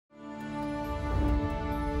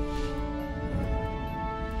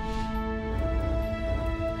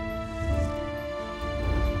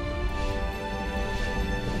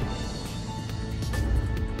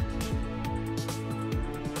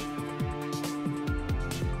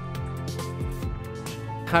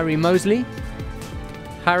Harry Moseley.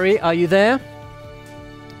 Harry, are you there?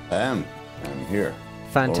 I'm here.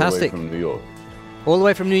 Fantastic. All the way from New York. All the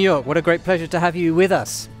way from New York. What a great pleasure to have you with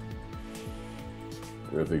us.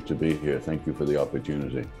 Terrific to be here. Thank you for the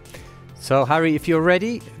opportunity. So, Harry, if you're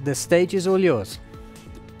ready, the stage is all yours.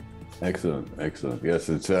 Excellent, excellent. Yes,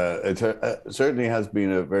 it certainly has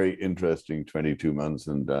been a very interesting 22 months,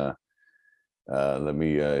 and let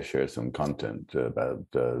me share some content about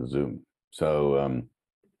Zoom. So,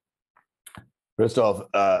 first off,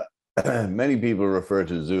 many people refer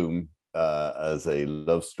to Zoom as a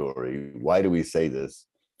love story. Why do we say this?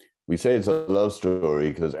 We say it's a love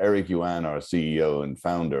story because Eric Yuan, our CEO and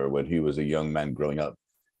founder, when he was a young man growing up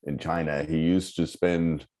in China, he used to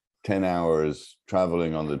spend 10 hours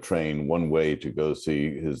traveling on the train one way to go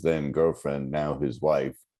see his then girlfriend, now his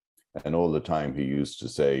wife. And all the time he used to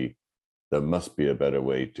say, there must be a better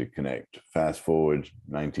way to connect. Fast forward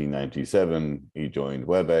 1997, he joined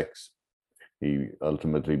WebEx. He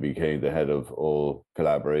ultimately became the head of all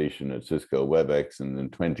collaboration at Cisco WebEx. And in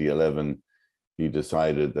 2011, he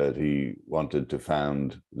decided that he wanted to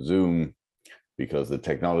found Zoom because the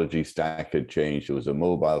technology stack had changed. It was a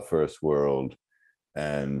mobile first world,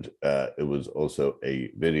 and it was also a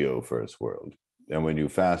video first world. And when you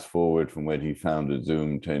fast forward from when he founded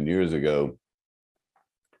Zoom 10 years ago,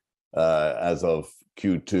 as of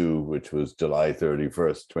Q2, which was July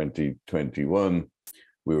 31st, 2021,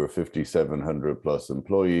 we were 5,700 plus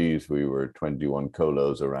employees. We were 21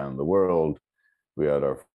 colos around the world. We had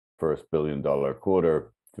our first $1 billion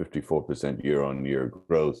quarter, 54% year-on-year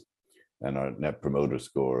growth, and our net promoter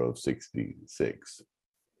score of 66.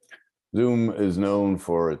 Zoom is known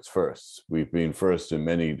for its firsts. We've been first in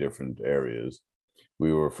many different areas.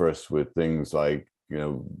 We were first with things like,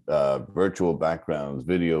 virtual backgrounds,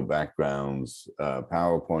 video backgrounds,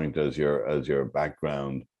 PowerPoint as your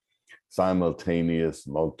background, simultaneous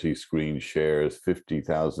multi-screen shares,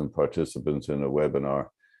 50,000 participants in a webinar.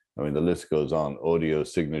 I mean, the list goes on, audio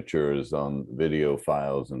signatures on video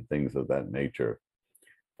files and things of that nature.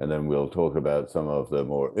 And then we'll talk about some of the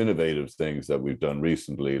more innovative things that we've done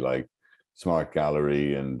recently, like smart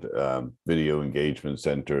gallery and video engagement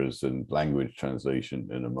centers and language translation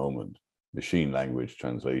in a moment, machine language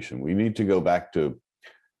translation. We need to go back to,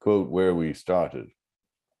 quote, where we started.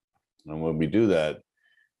 And when we do that,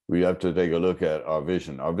 we have to take a look at our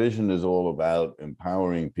vision. Our vision is all about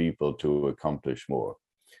empowering people to accomplish more.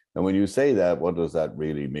 And when you say that, what does that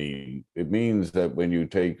really mean? It means that when you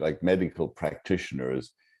take like medical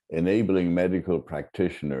practitioners, enabling medical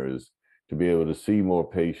practitioners to be able to see more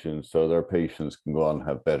patients so their patients can go on and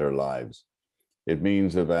have better lives. It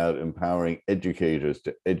means about empowering educators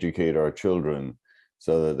to educate our children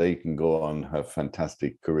so that they can go on and have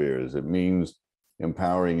fantastic careers. It means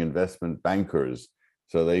empowering investment bankers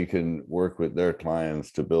so they can work with their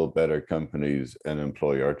clients to build better companies and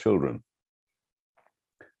employ our children.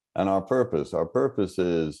 And our purpose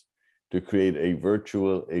is to create a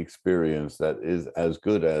virtual experience that is as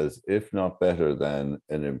good as, if not better than,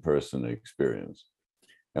 an in-person experience.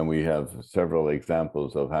 And we have several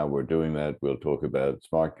examples of how we're doing that. We'll talk about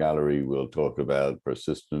smart gallery. We'll talk about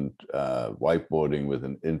persistent whiteboarding with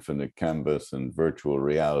an infinite canvas and virtual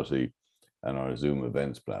reality, and our Zoom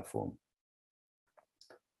events platform.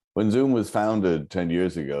 When Zoom was founded 10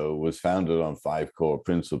 years ago, it was founded on 5 core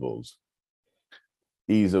principles.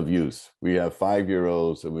 Ease of use. We have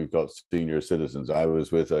 5-year-olds and we've got senior citizens. I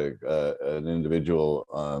was with an individual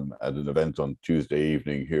at an event on Tuesday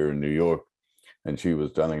evening here in New York, and she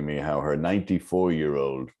was telling me how her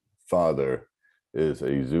 94-year-old father is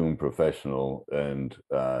a Zoom professional and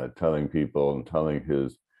telling people and telling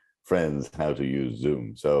his friends how to use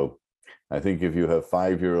Zoom. So I think if you have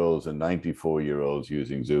 5-year-olds and 94-year-olds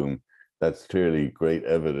using Zoom, that's clearly great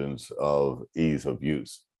evidence of ease of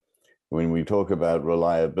use. When we talk about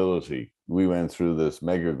reliability, we went through this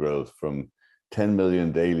mega growth from 10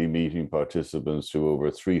 million daily meeting participants to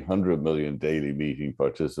over 300 million daily meeting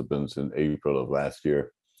participants in April of last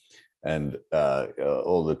year, and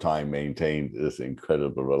all the time maintained this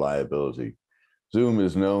incredible reliability. Zoom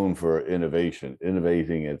is known for innovation,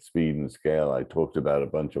 innovating at speed and scale. I talked about a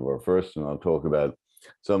bunch of our first, and I'll talk about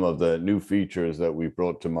some of the new features that we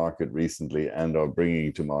brought to market recently and are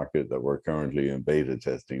bringing to market that we're currently in beta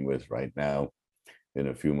testing with right now in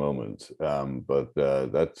a few moments.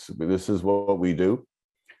 This is what we do,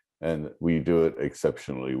 and we do it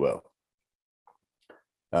exceptionally well.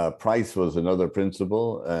 Price was another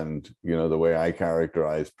principle, and the way I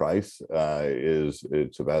characterize price is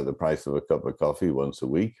it's about the price of a cup of coffee once a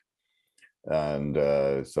week. And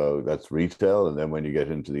so that's retail. And then when you get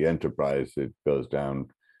into the enterprise, it goes down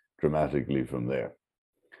dramatically from there.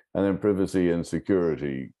 And then privacy and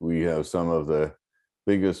security. We have some of the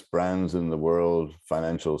biggest brands in the world,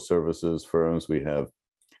 financial services firms. We have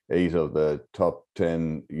 8 of the top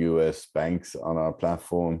 10 US banks on our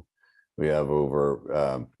platform. We have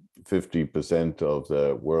over 50% of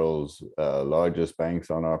the world's largest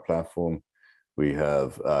banks on our platform. We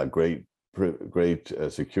have great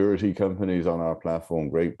security companies on our platform,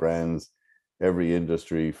 great brands, every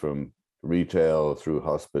industry from retail through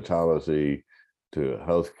hospitality to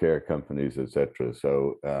healthcare companies, etc.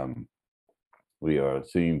 So we are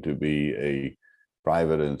seen to be a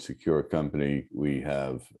private and secure company. We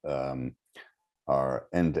have our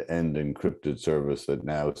end-to-end encrypted service that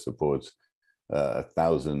now supports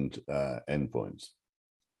 1,000 endpoints.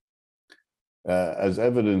 As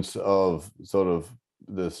evidence of sort of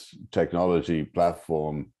this technology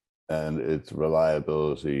platform and its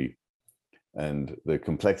reliability and the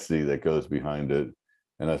complexity that goes behind it,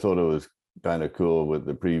 and I thought it was kind of cool with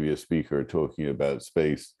the previous speaker talking about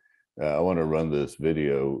space. I want to run this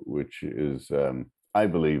video, which is, I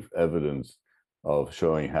believe, evidence of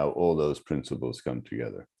showing how all those principles come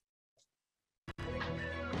together.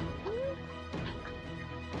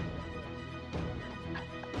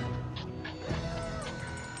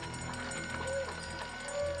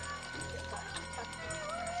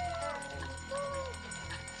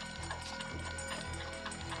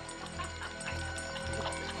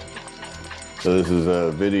 So this is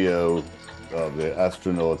a video of the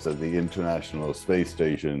astronauts at the International Space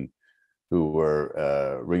Station who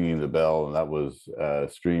were ringing the bell, and that was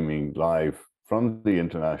streaming live from the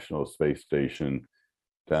International Space Station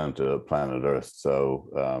down to planet Earth.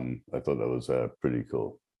 So I thought that was pretty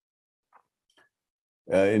cool.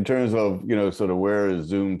 In terms of, sort of where is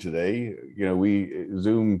Zoom today,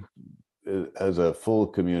 Zoom has a full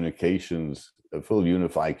communications, a full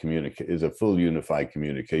unified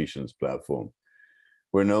communications platform.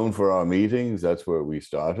 We're known for our meetings. That's where we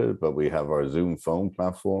started, but we have our Zoom phone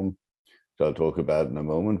platform, which I'll talk about in a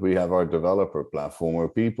moment. We have our developer platform where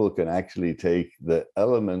people can actually take the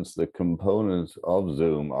elements, the components of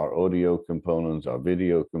Zoom, our audio components, our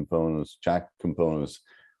video components, chat components,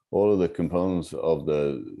 all of the components of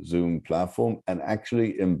the Zoom platform, and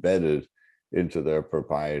actually embed it into their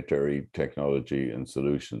proprietary technology and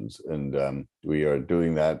solutions. And we are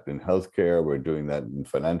doing that in healthcare, we're doing that in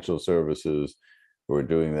financial services, we're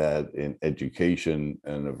doing that in education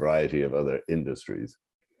and a variety of other industries.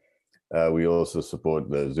 We also support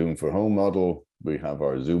the Zoom for Home model. We have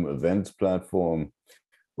our Zoom events platform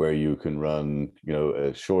where you can run,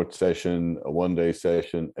 a short session, a one-day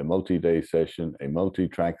session, a multi-day session, a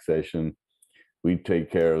multi-track session. We take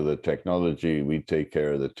care of the technology, we take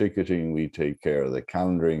care of the ticketing, we take care of the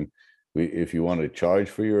calendaring. If you want to charge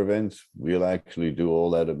for your events, we'll actually do all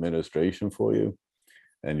that administration for you,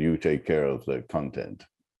 and you take care of the content.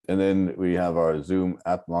 And then we have our Zoom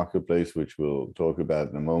app marketplace, which we'll talk about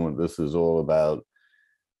in a moment. This is all about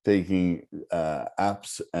taking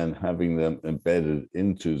apps and having them embedded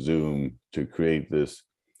into Zoom to create this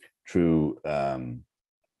true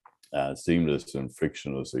seamless and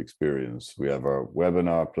frictionless experience. We have our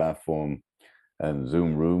webinar platform and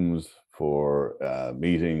Zoom rooms for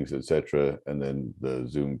meetings, etc., and then the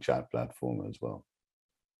Zoom chat platform as well.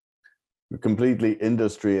 A completely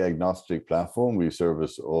industry agnostic platform. We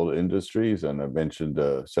service all industries, and I've mentioned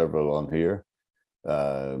several on here.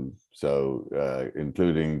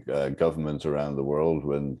 Including governments around the world.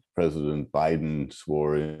 When President Biden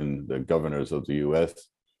swore in the governors of the US,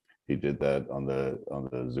 he did that on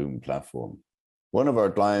the Zoom platform. One of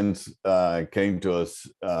our clients came to us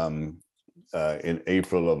in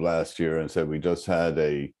April of last year and said, we just had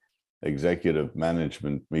a executive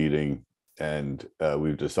management meeting, and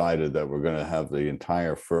we've decided that we're going to have the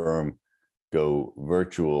entire firm go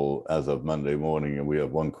virtual as of Monday morning, and we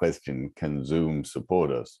have one question: can Zoom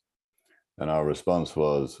support us? And our response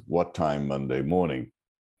was, what time Monday morning?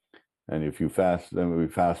 And if you we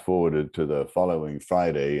fast forwarded to the following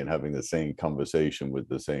Friday and having the same conversation with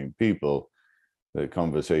the same people. The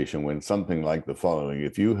conversation went something like the following: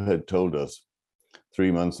 if you had told us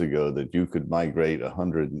 3 months ago that you could migrate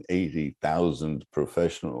 180,000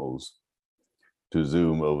 professionals to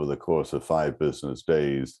Zoom over the course of 5 business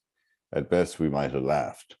days, at best we might have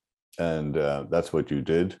laughed. And that's what you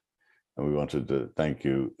did. And we wanted to thank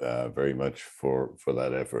you very much for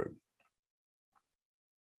that effort.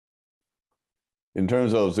 In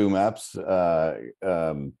terms of Zoom apps,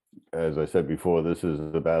 as I said before, this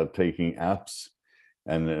is about taking apps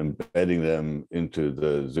and embedding them into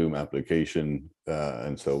the Zoom application.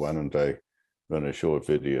 And so why don't I run a short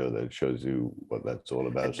video that shows you what that's all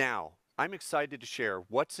about. And now, I'm excited to share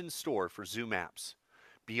what's in store for Zoom apps.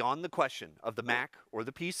 beyond the question of the Mac or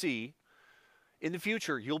the PC, in the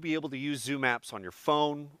future, you'll be able to use Zoom apps on your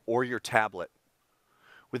phone or your tablet.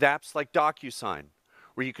 With apps like DocuSign,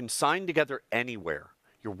 where you can sign together anywhere,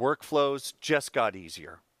 your workflows just got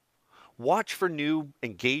easier. Watch for new,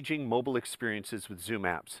 engaging mobile experiences with Zoom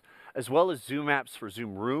apps, as well as Zoom apps for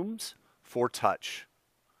Zoom Rooms for touch.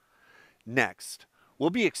 Next,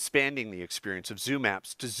 we'll be expanding the experience of Zoom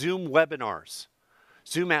apps to Zoom webinars.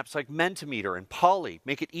 Zoom apps like Mentimeter and Poly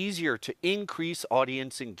make it easier to increase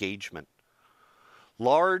audience engagement.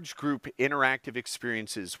 Large group interactive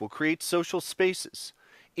experiences will create social spaces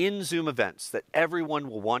in Zoom events that everyone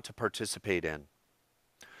will want to participate in.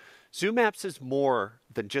 Zoom apps is more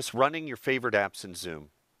than just running your favorite apps in Zoom.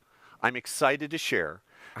 I'm excited to share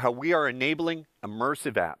how we are enabling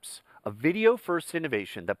immersive apps, a video-first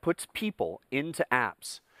innovation that puts people into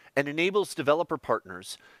apps and enables developer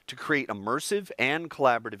partners to create immersive and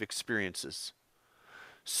collaborative experiences.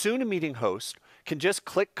 Soon a meeting host can just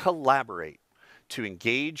click Collaborate to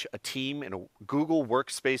engage a team in a Google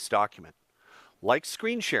Workspace document. Like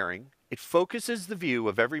screen sharing, it focuses the view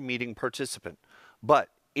of every meeting participant, but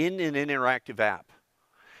in an interactive app.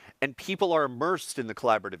 And people are immersed in the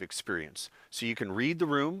collaborative experience, so you can read the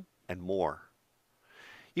room and more.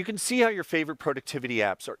 You can see how your favorite productivity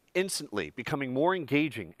apps are instantly becoming more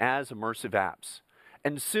engaging as immersive apps.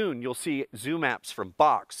 And soon you'll see Zoom apps from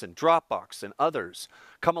Box and Dropbox and others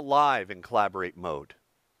come alive in Collaborate mode.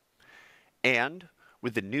 And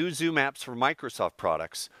with the new Zoom apps for Microsoft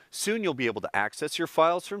products, soon you'll be able to access your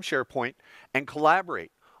files from SharePoint and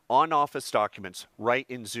collaborate on Office documents right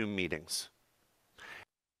in Zoom meetings.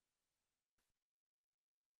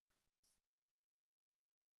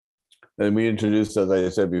 And we introduced, as I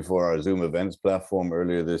said before, our Zoom Events platform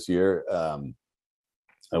earlier this year. And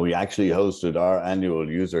we actually hosted our annual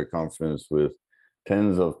user conference with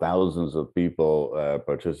tens of thousands of people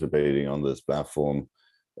participating on this platform.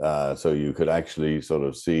 So you could actually sort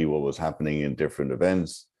of see what was happening in different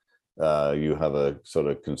events. You have a sort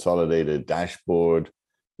of consolidated dashboard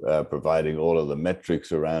providing all of the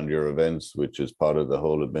metrics around your events, which is part of the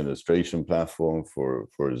whole administration platform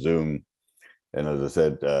for Zoom. And as I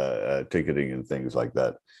said, ticketing and things like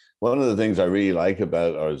that. One of the things I really like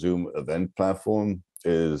about our Zoom event platform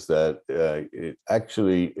is that it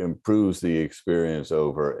actually improves the experience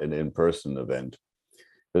over an in-person event.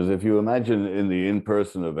 Because if you imagine in the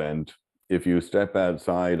in-person event, if you step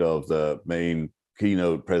outside of the main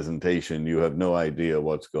keynote presentation, you have no idea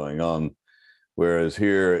what's going on. Whereas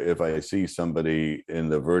here, if I see somebody in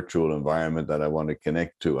the virtual environment that I want to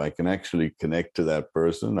connect to, I can actually connect to that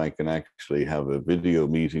person. I can actually have a video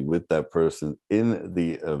meeting with that person in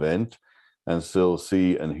the event and still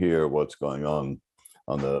see and hear what's going on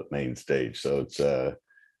the main stage. So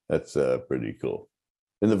that's pretty cool.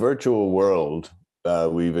 In the virtual world,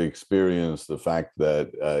 we've experienced the fact that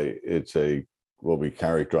it's what we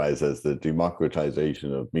characterize as the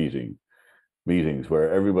democratization of meetings,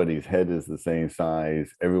 where everybody's head is the same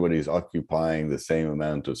size, everybody's occupying the same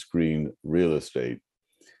amount of screen real estate.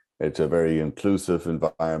 It's a very inclusive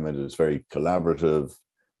environment, it's very collaborative,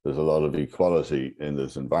 there's a lot of equality in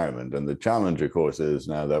this environment. And the challenge, of course, is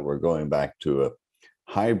now that we're going back to a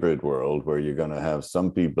hybrid world where you're going to have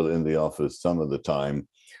some people in the office some of the time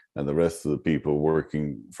and the rest of the people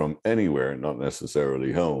working from anywhere, not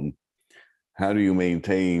necessarily home. How do you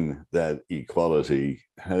maintain that equality?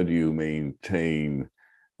 How do you maintain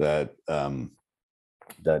that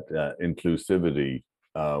inclusivity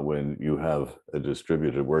when you have a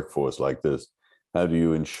distributed workforce like this? How do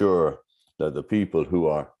you ensure that the people who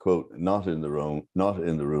are, quote, not in the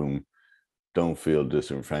room don't feel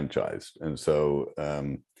disenfranchised? And so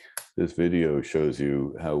this video shows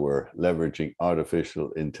you how we're leveraging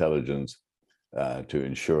artificial intelligence to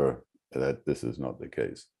ensure that this is not the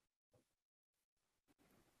case.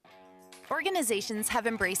 Organizations have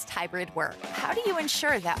embraced hybrid work. How do you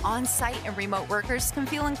ensure that on-site and remote workers can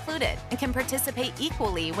feel included and can participate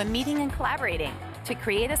equally when meeting and collaborating? To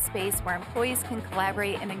create a space where employees can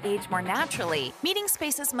collaborate and engage more naturally, meeting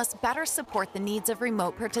spaces must better support the needs of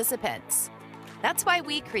remote participants. That's why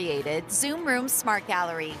we created Zoom Rooms Smart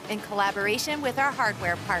Gallery in collaboration with our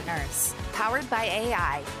hardware partners. Powered by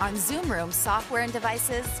AI on Zoom Rooms software and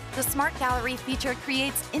devices, the Smart Gallery feature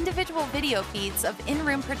creates individual video feeds of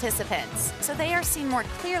in-room participants, so they are seen more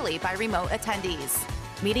clearly by remote attendees.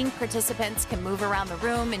 Meeting participants can move around the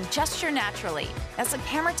room and gesture naturally, as the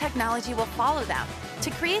camera technology will follow them to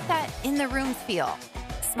create that in-the-room feel.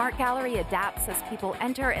 Smart Gallery adapts as people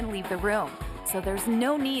enter and leave the room, so there's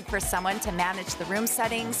no need for someone to manage the room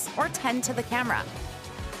settings or tend to the camera.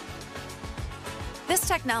 This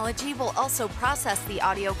technology will also process the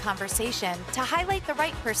audio conversation to highlight the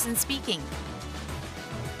right person speaking.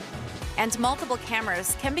 And multiple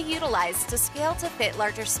cameras can be utilized to scale to fit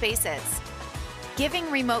larger spaces, giving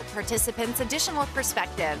remote participants additional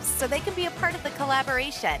perspectives so they can be a part of the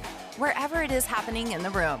collaboration wherever it is happening in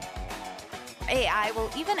the room. AI will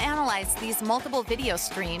even analyze these multiple video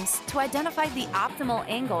streams to identify the optimal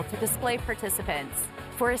angle to display participants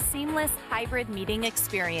for a seamless hybrid meeting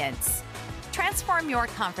experience. Transform your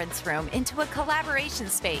conference room into a collaboration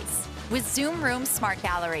space with Zoom Room Smart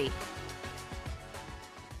Gallery.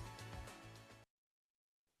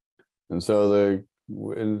 And so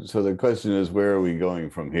the question is, where are we going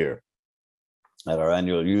from here? At our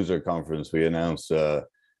annual user conference, we announced a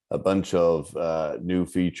bunch of new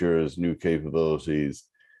features, new capabilities,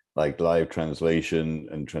 like live translation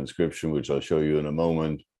and transcription, which I'll show you in a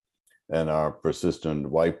moment, and our persistent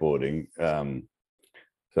whiteboarding.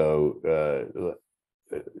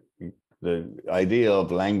 The idea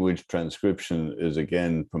of language transcription is,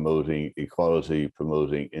 again, promoting equality,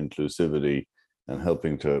 promoting inclusivity, and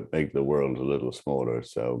helping to make the world a little smaller.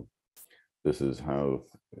 So this is how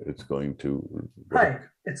it's going to work. Hi,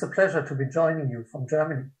 it's a pleasure to be joining you from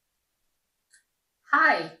Germany.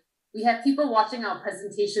 Hi, we have people watching our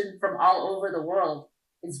presentation from all over the world.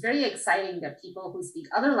 It's very exciting that people who speak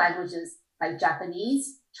other languages like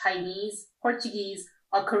Japanese, Chinese, Portuguese,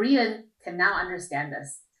 or Korean can now understand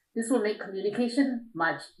us. This will make communication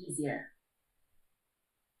much easier.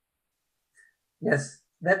 Yes,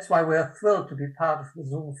 that's why we're thrilled to be part of the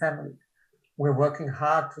Zoom family. We're working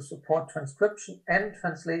hard to support transcription and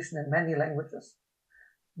translation in many languages.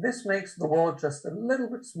 This makes the world just a little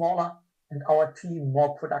bit smaller and our team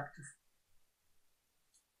more productive.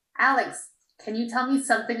 Alex, can you tell me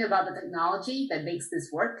something about the technology that makes this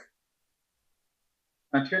work?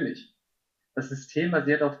 Natürlich. Das System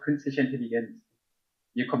basiert auf künstlicher Intelligenz.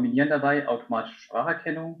 Wir kombinieren dabei automatische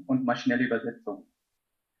Spracherkennung und maschinelle Übersetzung.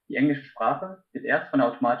 Die englische Sprache wird erst von der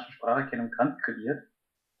automatischen Spracherkennung transkribiert,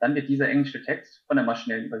 dann wird dieser englische Text von der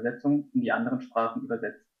maschinellen Übersetzung in die anderen Sprachen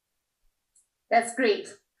übersetzt. That's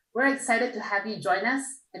great. We're excited to have you join us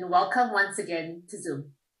and welcome once again to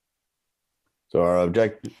Zoom. So our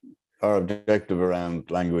objective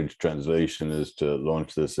around language translation is to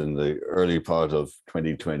launch this in the early part of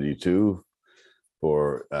 2022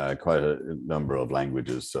 for quite a number of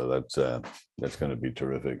languages. So that's going to be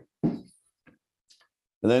terrific. And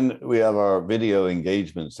then we have our video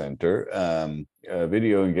engagement center.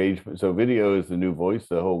 Video engagement. So video is the new voice.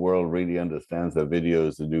 The whole world really understands that video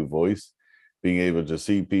is the new voice. Being able to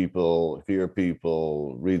see people, hear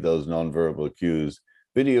people, read those nonverbal cues.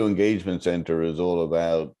 Video engagement center is all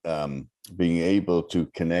about being able to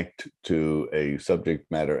connect to a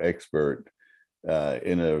subject matter expert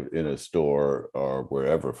in a store or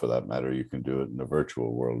wherever, for that matter. You can do it in a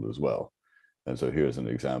virtual world as well. And so here's an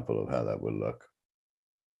example of how that would look.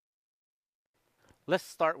 Let's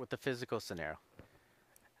start with the physical scenario.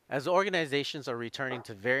 As organizations are returning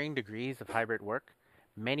to varying degrees of hybrid work,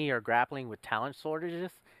 many are grappling with talent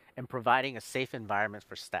shortages and providing a safe environment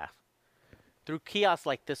for staff. Through kiosks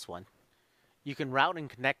like this one, you can route and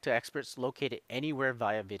connect to experts located anywhere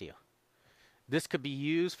via video. This could be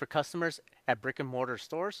used for customers at brick and mortar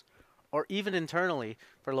stores or even internally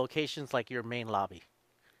for locations like your main lobby.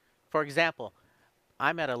 For example,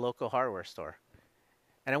 I'm at a local hardware store,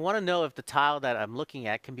 and I want to know if the tile that I'm looking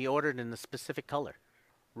at can be ordered in a specific color.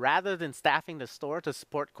 Rather than staffing the store to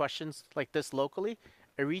support questions like this locally,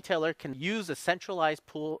 a retailer can use a centralized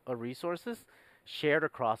pool of resources shared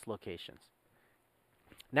across locations.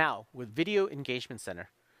 Now, with Video Engagement Center,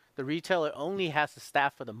 the retailer only has to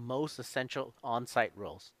staff for the most essential on-site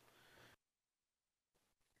roles.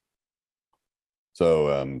 So,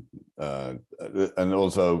 and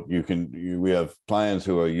also we have clients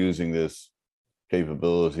who are using this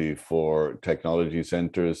capability for technology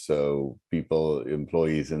centers. So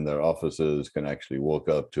employees in their offices can actually walk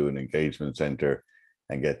up to an engagement center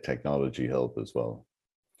and get technology help as well.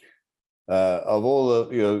 Of all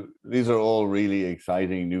the, these are all really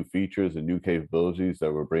exciting new features and new capabilities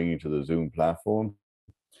that we're bringing to the Zoom platform.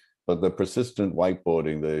 But the persistent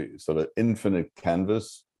whiteboarding, the sort of infinite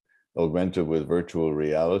canvas augmented with virtual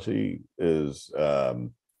reality is,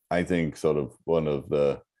 I think, sort of one of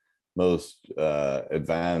the most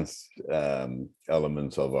advanced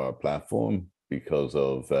elements of our platform because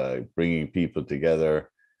of bringing people together,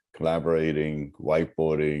 collaborating,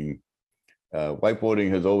 whiteboarding. Whiteboarding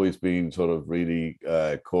has always been sort of really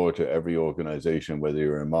core to every organization, whether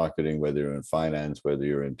you're in marketing, whether you're in finance, whether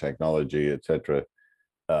you're in technology, etc.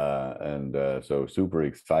 So super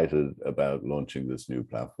excited about launching this new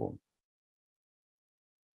platform.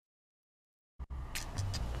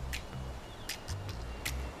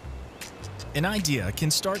 An idea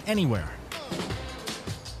can start anywhere.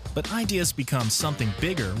 But ideas become something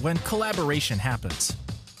bigger when collaboration happens.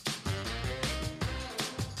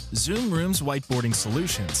 Zoom Room's whiteboarding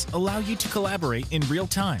solutions allow you to collaborate in real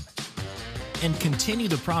time and continue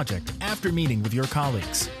the project after meeting with your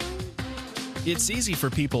colleagues. It's easy for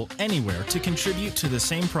people anywhere to contribute to the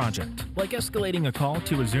same project, like escalating a call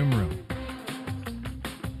to a Zoom room.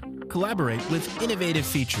 Collaborate with innovative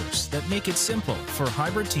features that make it simple for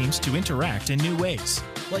hybrid teams to interact in new ways,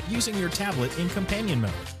 like using your tablet in companion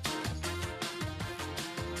mode.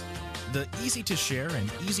 The easy-to-share and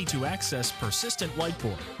easy-to-access persistent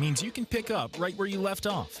whiteboard means you can pick up right where you left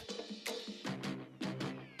off.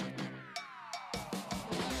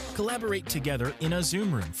 Collaborate together in a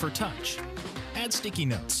Zoom room for touch. Add sticky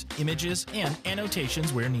notes, images, and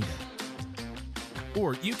annotations where needed.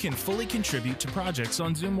 Or you can fully contribute to projects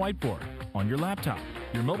on Zoom Whiteboard, on your laptop,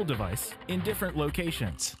 your mobile device, in different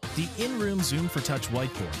locations. The in-room Zoom for Touch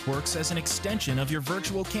whiteboard works as an extension of your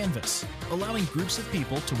virtual canvas, allowing groups of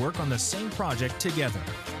people to work on the same project together.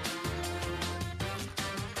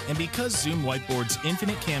 And because Zoom Whiteboard's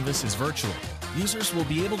infinite canvas is virtual, users will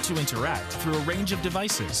be able to interact through a range of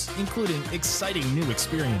devices, including exciting new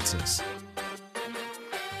experiences.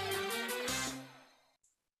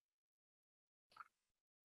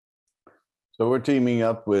 So we're teaming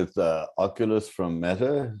up with Oculus from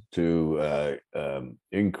Meta to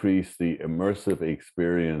increase the immersive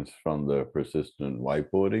experience from the persistent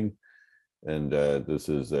whiteboarding. And this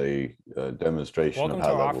is a demonstration Welcome of how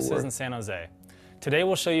to our that will offices work. in San Jose. Today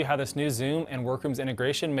we'll show you how this new Zoom and Workrooms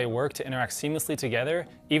integration may work to interact seamlessly together,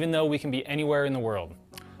 even though we can be anywhere in the world.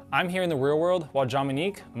 I'm here in the real world, while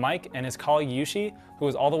Dominique, Mike, and his colleague Yushi, who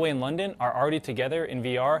is all the way in London, are already together in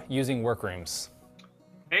VR using Workrooms.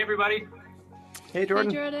 Hey everybody. Hey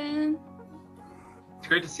Jordan. Hey Jordan. It's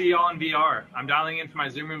great to see you all in VR. I'm dialing in from my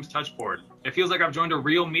Zoom Room's touchboard. It feels like I've joined a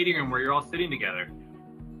real meeting room where you're all sitting together.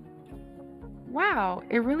 Wow,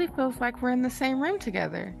 it really feels like we're in the same room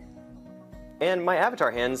together. And my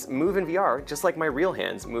avatar hands move in VR just like my real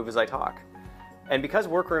hands move as I talk. And because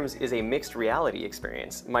Workrooms is a mixed reality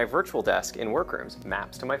experience, my virtual desk in Workrooms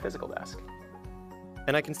maps to my physical desk.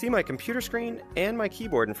 And I can see my computer screen and my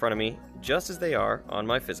keyboard in front of me just as they are on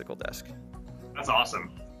my physical desk. That's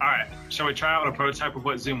awesome. All right, shall we try out a prototype of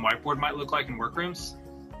what Zoom Whiteboard might look like in Workrooms?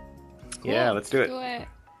 Cool. Yeah, let's do it.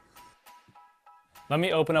 Let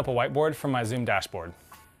me open up a whiteboard from my Zoom dashboard.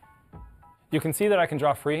 You can see that I can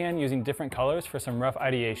draw freehand using different colors for some rough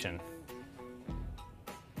ideation.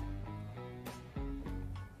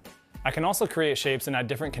 I can also create shapes and add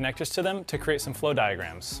different connectors to them to create some flow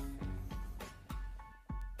diagrams.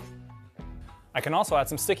 I can also add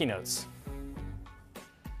some sticky notes.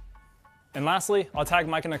 And lastly, I'll tag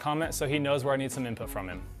Mike in a comment so he knows where I need some input from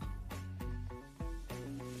him.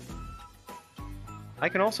 I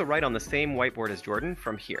can also write on the same whiteboard as Jordan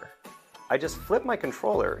from here. I just flip my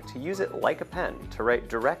controller to use it like a pen to write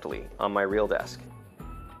directly on my real desk.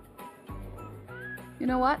 You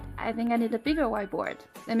know what? I think I need a bigger whiteboard.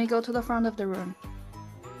 Let me go to the front of the room.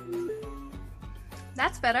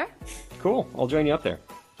 That's better. Cool, I'll join you up there.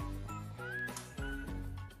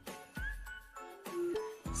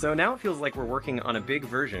 So now it feels like we're working on a big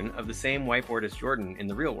version of the same whiteboard as Jordan in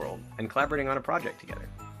the real world and collaborating on a project together.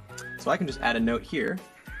 So I can just add a note here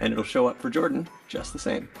and it'll show up for Jordan just the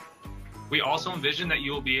same. We also envision that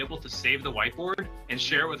you will be able to save the whiteboard and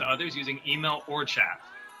share it with others using email or chat.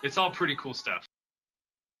 It's all pretty cool stuff.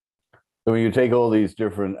 So when you take all these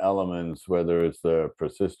different elements, whether it's the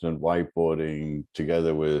persistent whiteboarding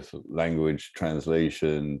together with language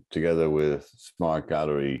translation, together with smart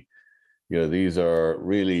gallery, you know, these are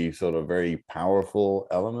really sort of very powerful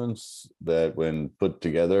elements that when put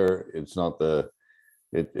together, it's not the,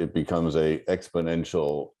 it becomes a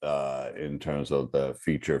exponential in terms of the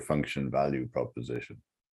feature function value proposition.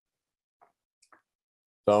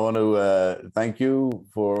 So I want to thank you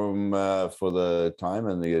for the time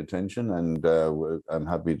and the attention, and I'm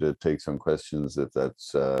happy to take some questions if the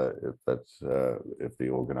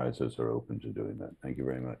organizers are open to doing that. Thank you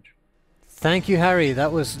very much. Thank you, Harry.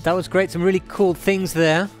 That was great. Some really cool things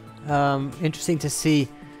there. Interesting to see,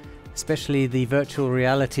 especially the virtual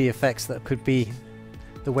reality effects that could be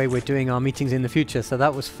the way we're doing our meetings in the future. So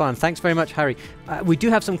that was fun. Thanks very much, Harry. We do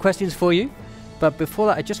have some questions for you. But before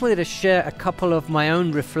that, I just wanted to share a couple of my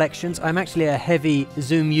own reflections. I'm actually a heavy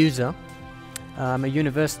Zoom user. I'm a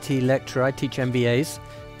university lecturer. I teach MBAs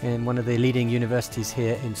in one of the leading universities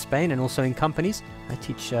here in Spain and also in companies. I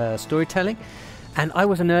teach storytelling. And I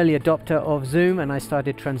was an early adopter of Zoom, and I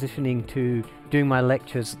started transitioning to doing my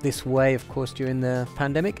lectures this way, of course, during the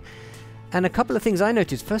pandemic. And a couple of things I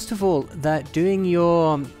noticed. First of all, that doing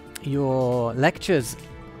your your lectures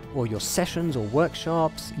or your sessions or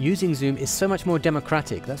workshops using Zoom is so much more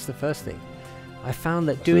democratic. That's the first thing. I found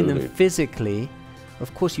that doing them physically,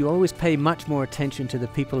 of course, you always pay much more attention to the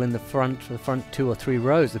people in the front 2 or 3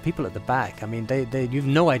 rows, the people at the back. I mean, you've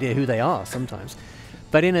no idea who they are sometimes.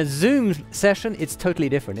 But in a Zoom session, it's totally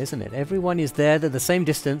different, isn't it? Everyone is there, they're the same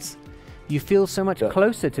distance. You feel so much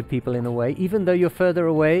closer to people in a way, even though you're further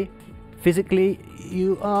away. Physically,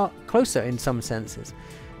 you are closer in some senses.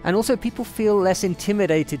 And also people feel less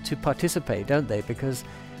intimidated to participate, don't they? Because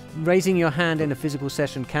raising your hand in a physical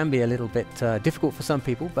session can be a little bit difficult for some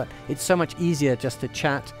people, but it's so much easier just to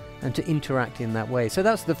chat and to interact in that way. So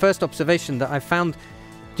that's the first observation, that I found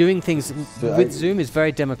doing things with Zoom is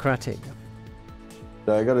very democratic.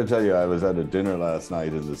 So I got to tell you, I was at a dinner last night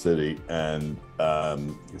in the city, and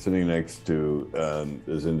sitting next to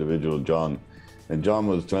this individual, John, and John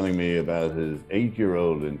was telling me about his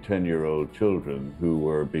 8-year-old and 10-year-old children who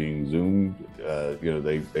were being Zoomed.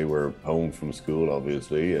 They were home from school,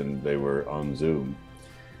 obviously, and they were on Zoom.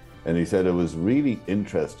 And he said it was really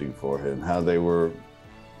interesting for him how they were,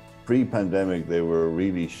 pre-pandemic, they were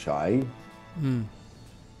really shy.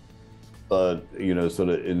 But, sort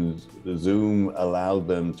of in Zoom allowed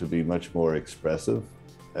them to be much more expressive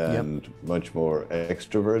and much more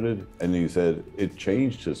extroverted. And he said it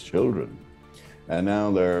changed his children. And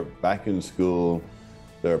now they're back in school,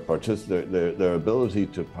 their ability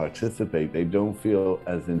to participate, they don't feel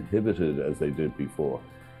as inhibited as they did before.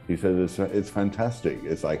 He said it's fantastic.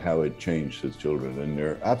 It's like how it changed his children. And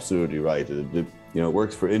you're absolutely right. It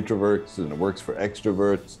works for introverts and it works for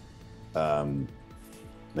extroverts. And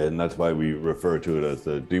that's why we refer to it as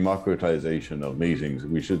the democratization of meetings.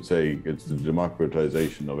 We should say it's the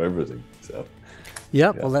democratization of everything. So.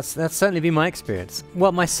 Yeah, well, that's certainly been my experience.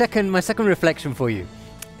 Well, my second reflection for you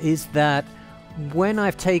is that when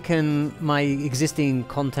I've taken my existing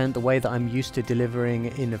content, the way that I'm used to delivering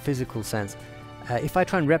in a physical sense, if I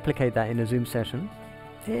try and replicate that in a Zoom session,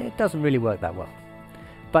 it doesn't really work that well.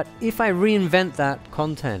 But if I reinvent that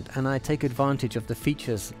content and I take advantage of the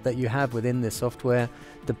features that you have within this software,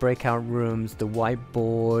 the breakout rooms, the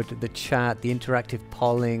whiteboard, the chat, the interactive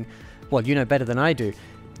polling, well, you know better than I do,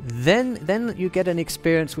 then you get an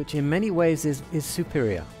experience which in many ways is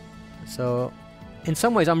superior. So in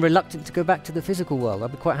some ways I'm reluctant to go back to the physical world.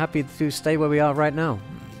 I'd be quite happy to stay where we are right now.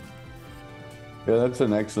 Yeah, that's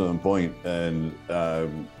an excellent point. And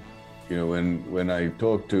when I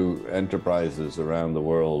talk to enterprises around the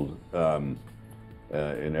world,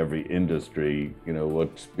 in every industry,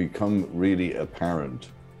 what's become really apparent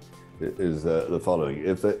is the following: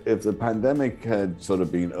 if the pandemic had sort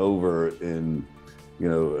of been over in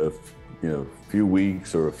a few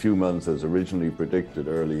weeks or a few months as originally predicted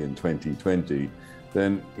early in 2020,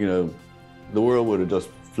 then the world would have just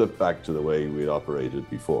flipped back to the way we operated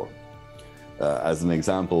before. As an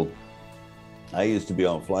example, I used to be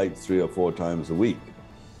on flights 3 or 4 times a week,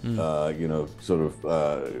 going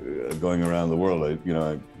around the world. I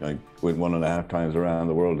went 1.5 times around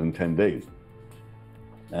the world in 10 days.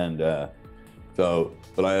 And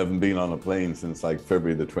but I haven't been on a plane since like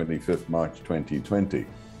February the 25th, March 2020.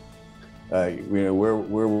 Where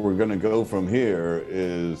we're going to go from here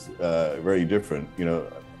is very different.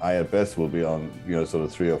 I at best will be on, sort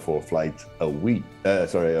of 3 or 4 flights a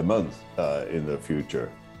month in the future.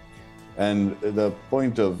 And the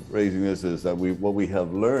point of raising this is that what we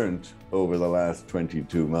have learned over the last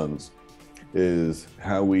 22 months is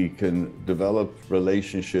how we can develop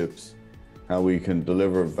relationships, how we can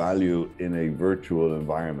deliver value in a virtual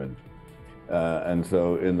environment. And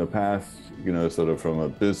so in the past, sort of from a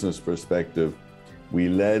business perspective, we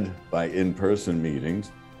led by in-person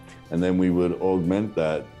meetings, and then we would augment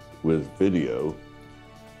that with video,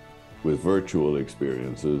 with virtual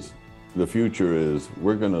experiences. The future is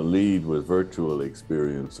we're going to lead with virtual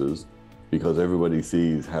experiences because everybody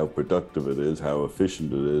sees how productive it is, how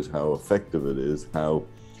efficient it is, how effective it is, how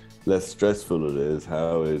less stressful it is,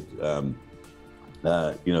 how it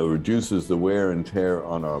reduces the wear and tear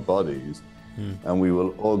on our bodies. And we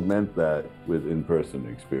will augment that with in-person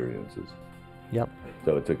experiences. Yep.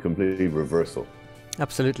 So it's a complete reversal.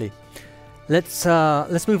 Absolutely. Let's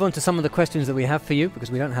move on to some of the questions that we have for you,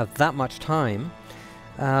 because we don't have that much time.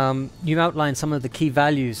 You outlined some of the key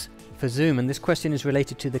values for Zoom, and this question is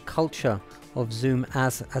related to the culture of Zoom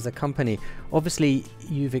as a company. Obviously,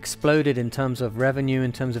 you've exploded in terms of revenue,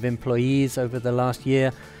 in terms of employees over the last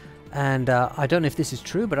year. And I don't know if this is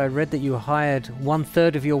true, but I read that you hired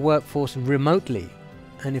 1/3 of your workforce remotely.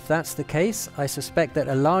 And if that's the case, I suspect that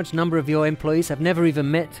a large number of your employees have never even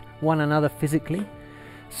met one another physically.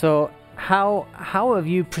 So how have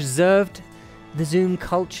you preserved the Zoom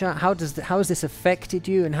culture? How has this affected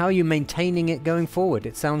you, and how are you maintaining it going forward?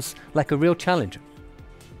 It sounds like a real challenge.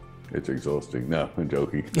 It's exhausting. No, I'm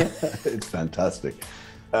joking. It's fantastic.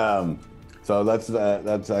 So that's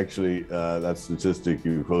actually that statistic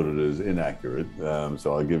you quoted is inaccurate.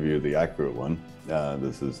 So I'll give you the accurate one.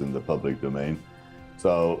 This is in the public domain.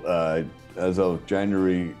 So as of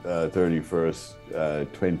January 31st,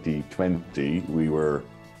 2020, we were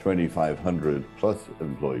 2,500 plus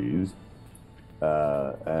employees.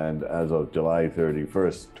 And as of July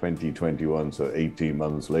 31st, 2021, so 18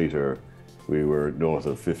 months later, we were north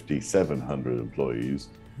of 5,700 employees.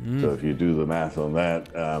 So if you do the math on that,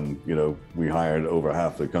 you know, we hired over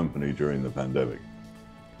half the company during the pandemic.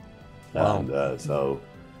 Wow. And so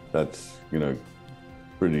that's, you know,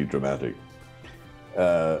 pretty dramatic.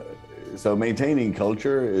 So maintaining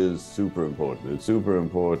culture is super important. It's super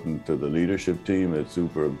important to the leadership team. It's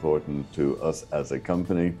super important to us as a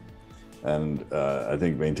company. And I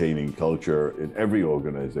think maintaining culture in every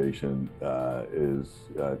organization is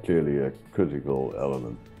clearly a critical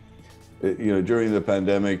element. You know, during the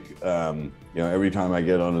pandemic, you know, every time I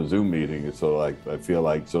get on a Zoom meeting, it's sort of like, I feel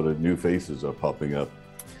like sort of new faces are popping up.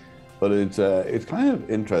 But it's kind of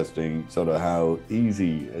interesting sort of how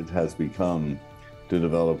easy it has become to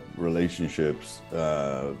develop relationships,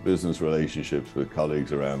 business relationships with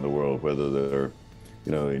colleagues around the world, whether they're,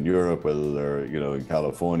 you know, in Europe, whether they're, you know, in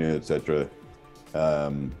California, etc.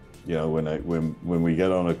 You know, when we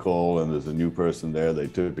get on a call and there's a new person there, they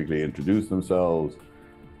typically introduce themselves.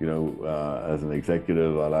 You know, as an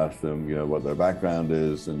executive, I'll ask them, you know, what their background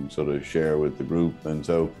is and sort of share with the group. And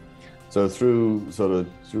so through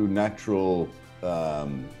natural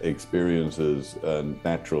experiences and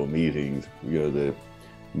natural meetings, you know, the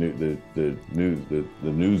new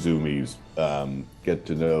Zoomies get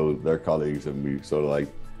to know their colleagues, and we sort of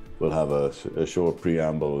like we'll have a short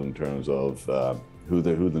preamble in terms of who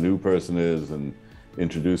the new person is and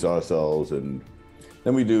introduce ourselves, and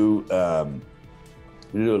then we do a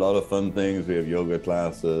lot of fun things. We have yoga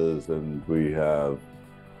classes, and we have,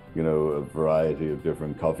 you know, a variety of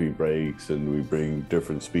different coffee breaks, and we bring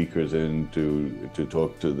different speakers in to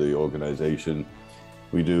talk to the organization.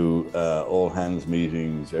 We do all hands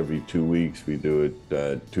meetings every 2 weeks. We do it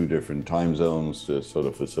 2 different time zones to sort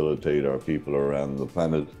of facilitate our people around the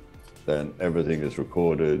planet. Then everything is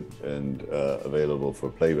recorded and available for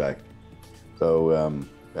playback. So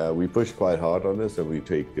we push quite hard on this, and we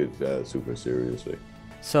take it super seriously.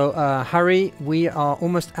 So Harry, we are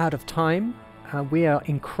almost out of time. We are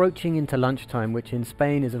encroaching into lunchtime, which in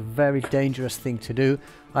Spain is a very dangerous thing to do.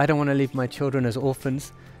 I don't want to leave my children as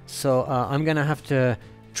orphans. So I'm going to have to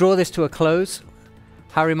draw this to a close.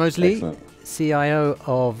 Harry Moseley, excellent. CIO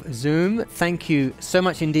of Zoom, thank you so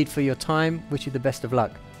much indeed for your time. Wish you the best of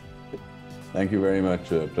luck. Thank you very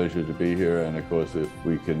much. A pleasure to be here. And of course, if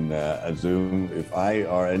we can, at Zoom, if I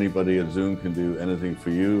or anybody at Zoom can do anything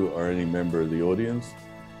for you or any member of the audience,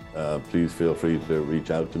 please feel free to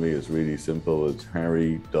reach out to me. It's really simple. It's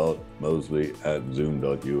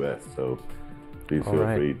harry.moseley@zoom.us. So please feel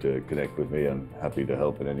free to connect with me. I'm happy to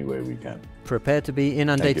help in any way we can. Prepare to be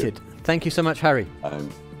inundated. Thank you so much, Harry. I'm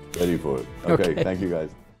ready for it. Okay. Thank you, guys.